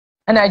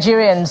And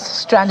Nigerians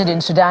stranded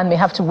in Sudan may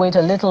have to wait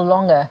a little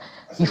longer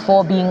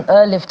before being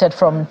airlifted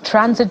from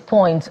transit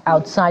points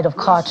outside of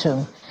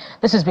Khartoum.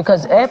 This is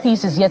because Air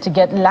Peace is yet to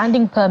get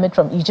landing permit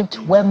from Egypt,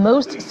 where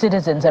most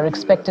citizens are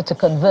expected to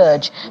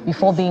converge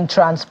before being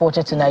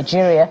transported to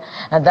Nigeria.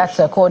 And that's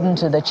according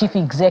to the Chief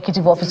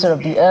Executive Officer of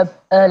the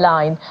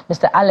airline,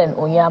 Mr. Allen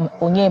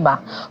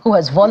Onyeama, who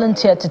has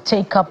volunteered to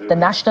take up the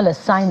national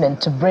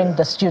assignment to bring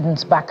the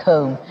students back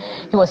home.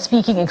 He was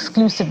speaking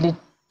exclusively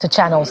to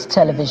Channels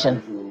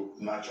Television.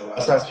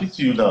 As I speak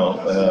to you now,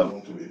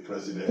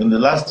 in the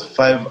last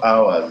 5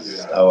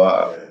 hours,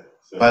 our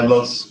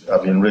pilots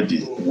have been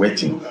ready,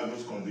 waiting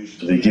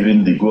to be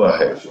given the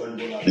go-ahead.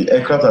 The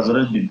aircraft has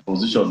already been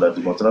positioned at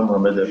the Murtala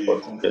Mohammed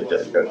Airport.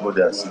 You can go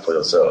there and see for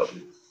yourself.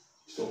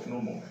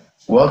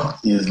 What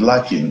is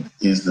lacking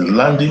is the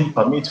landing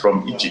permit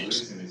from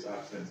Egypt.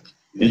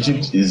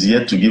 Egypt is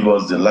yet to give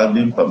us the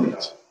landing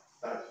permit.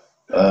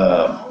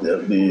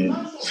 The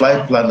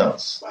flight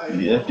planners,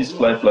 the Air Peace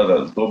flight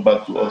planners, go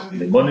back to us in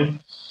the morning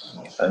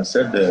and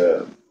said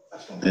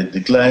they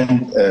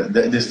declined.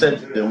 They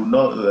said they will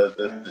not.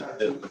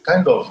 They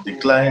kind of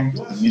declined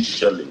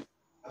initially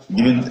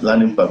giving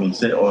landing permit,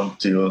 say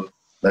until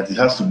that it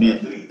has to be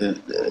a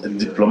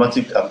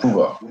diplomatic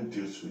approval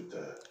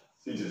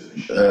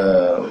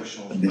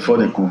before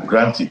they could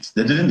grant it.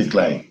 They didn't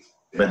decline,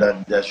 but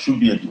that there should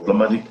be a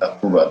diplomatic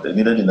approval. They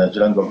needed the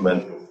Nigerian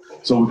government.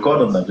 So we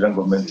called on the Nigerian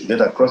government to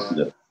get across to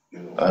them.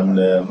 And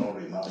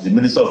the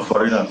Minister of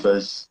Foreign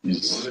Affairs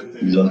is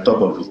on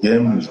top of his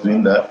game, he's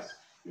doing that.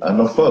 And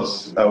of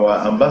course,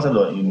 our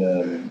ambassador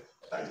in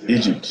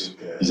Egypt,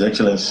 His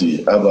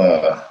Excellency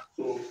Nura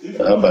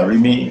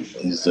Abarimi,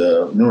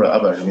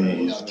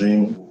 is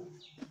doing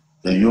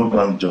a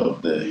yeoman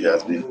job there. He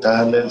has been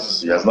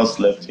tireless, he has not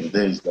slept in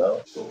days now.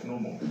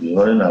 He's been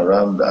running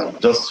around. I've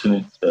just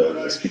finished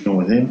speaking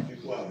with him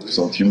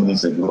some few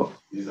minutes ago.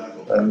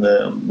 And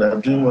they're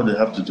doing what they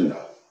have to do.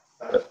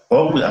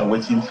 All we are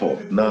waiting for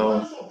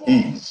now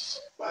is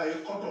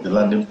the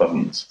landing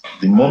permit.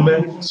 The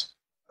moment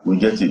we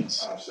get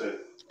it,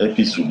 Air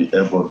Peace will be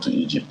airborne to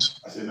Egypt.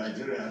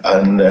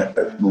 And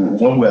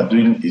what we are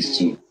doing is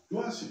to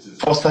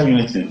foster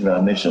unity in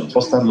our nation,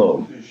 foster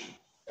love.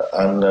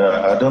 And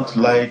I don't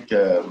like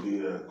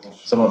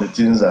some of the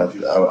things that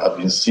I've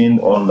been seeing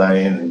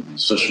online, in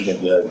social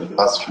media in the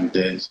past few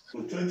days.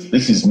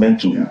 This is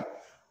meant to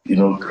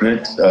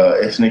create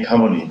ethnic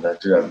harmony in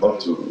Nigeria, not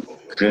to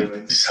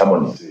create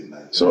disharmony.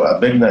 So I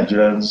beg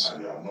Nigerians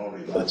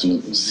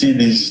to see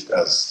this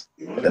as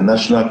a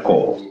national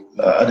call.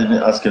 I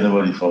didn't ask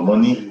anybody for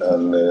money,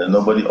 and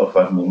nobody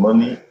offered me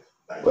money.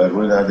 We're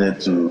going out there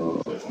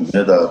to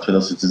get our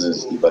fellow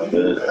citizens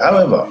evacuated.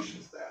 However,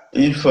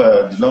 if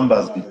the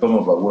numbers become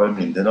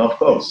overwhelming, then of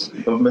course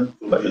the government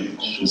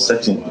should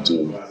set in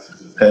to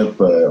help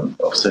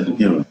offset the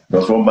bill,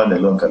 because one man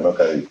alone cannot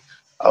carry it.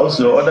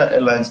 Also, other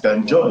airlines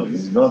can join.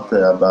 It's not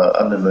about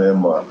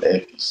Onyeama and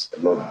Air Peace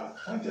alone.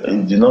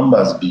 If the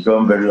numbers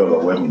become very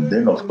overwhelming,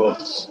 then of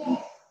course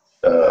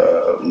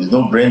it's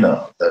no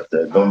brainer that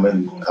the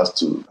government has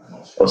to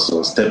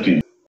also step in.